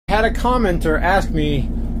Had a commenter ask me,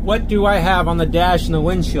 what do I have on the dash and the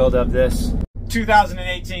windshield of this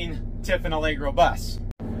 2018 Tiffin Allegro bus?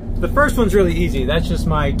 The first one's really easy. That's just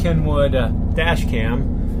my Kenwood dash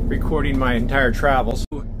cam recording my entire travels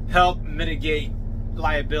to help mitigate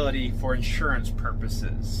liability for insurance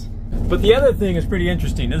purposes. But the other thing is pretty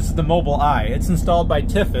interesting. This is the Mobile Eye. It's installed by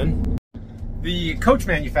Tiffin, the coach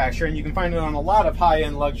manufacturer, and you can find it on a lot of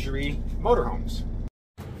high-end luxury motorhomes.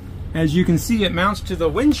 As you can see, it mounts to the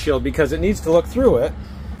windshield because it needs to look through it,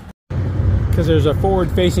 because there's a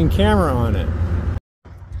forward-facing camera on it.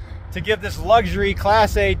 To give this luxury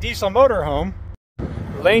Class A diesel motorhome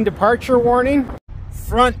lane departure warning,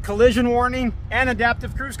 front collision warning, and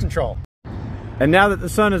adaptive cruise control. And now that the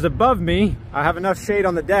sun is above me, I have enough shade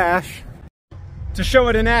on the dash to show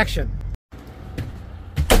it in action.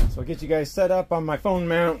 So I'll get you guys set up on my phone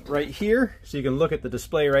mount right here so you can look at the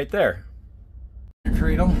display right there.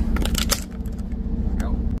 Cradle.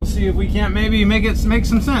 We'll see if we can't maybe make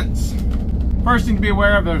some sense. First thing to be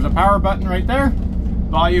aware of, there's a power button right there,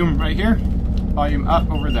 volume right here, volume up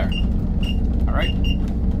over there. All right.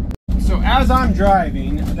 So as I'm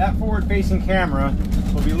driving, that forward-facing camera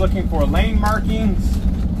will be looking for lane markings,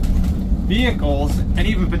 vehicles, and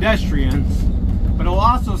even pedestrians. But it'll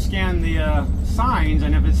also scan the signs,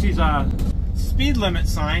 and if it sees a speed limit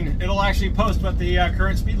sign, it'll actually post what the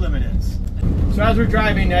current speed limit is. So as we're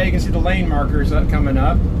driving now, you can see the lane markers coming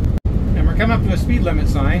up. And we're coming up to a speed limit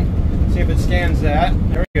sign. See if it scans that.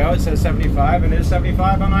 There we go, it says 75, and it is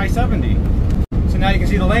 75 on I-70. So now you can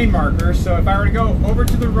see the lane markers. So if I were to go over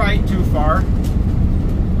to the right too far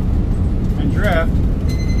and drift,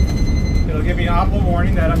 it'll give me an audible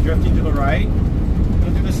warning that I'm drifting to the right.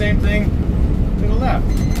 It'll do the same thing to the left.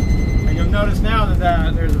 And you'll notice now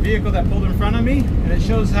that there's a vehicle that pulled in front of me, and it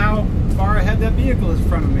shows how far ahead that vehicle is in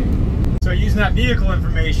front of me. So using that vehicle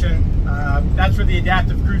information, that's where the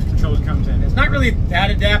adaptive cruise control comes in. It's not really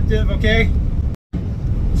that adaptive, okay?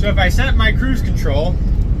 So if I set my cruise control,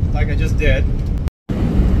 like I just did,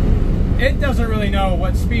 it doesn't really know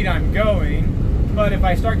what speed I'm going, but if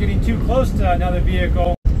I start getting too close to another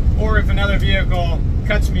vehicle, or if another vehicle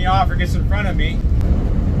cuts me off or gets in front of me,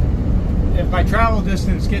 if my travel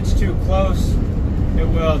distance gets too close, it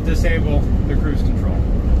will disable the cruise control.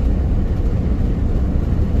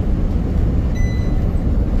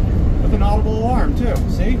 With an audible alarm too,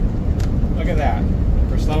 see? Look at that,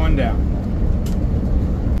 we're slowing down.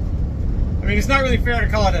 I mean, it's not really fair to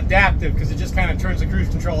call it adaptive because it just kind of turns the cruise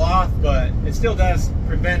control off, but it still does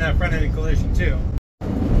prevent a front-end collision too.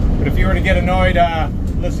 But if you were to get annoyed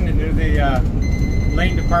listening to the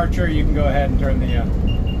lane departure, you can go ahead and turn the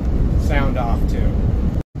sound off too.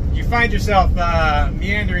 You find yourself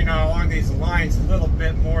meandering along these lines a little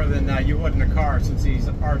bit more than you would in a car, since these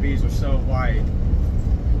RVs are so wide.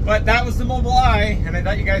 But that was the Mobile Eye, and I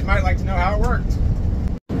thought you guys might like to know how it worked.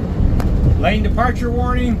 Lane departure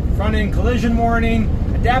warning, front end collision warning,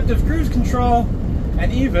 adaptive cruise control,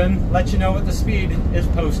 and even let you know what the speed is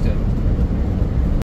posted.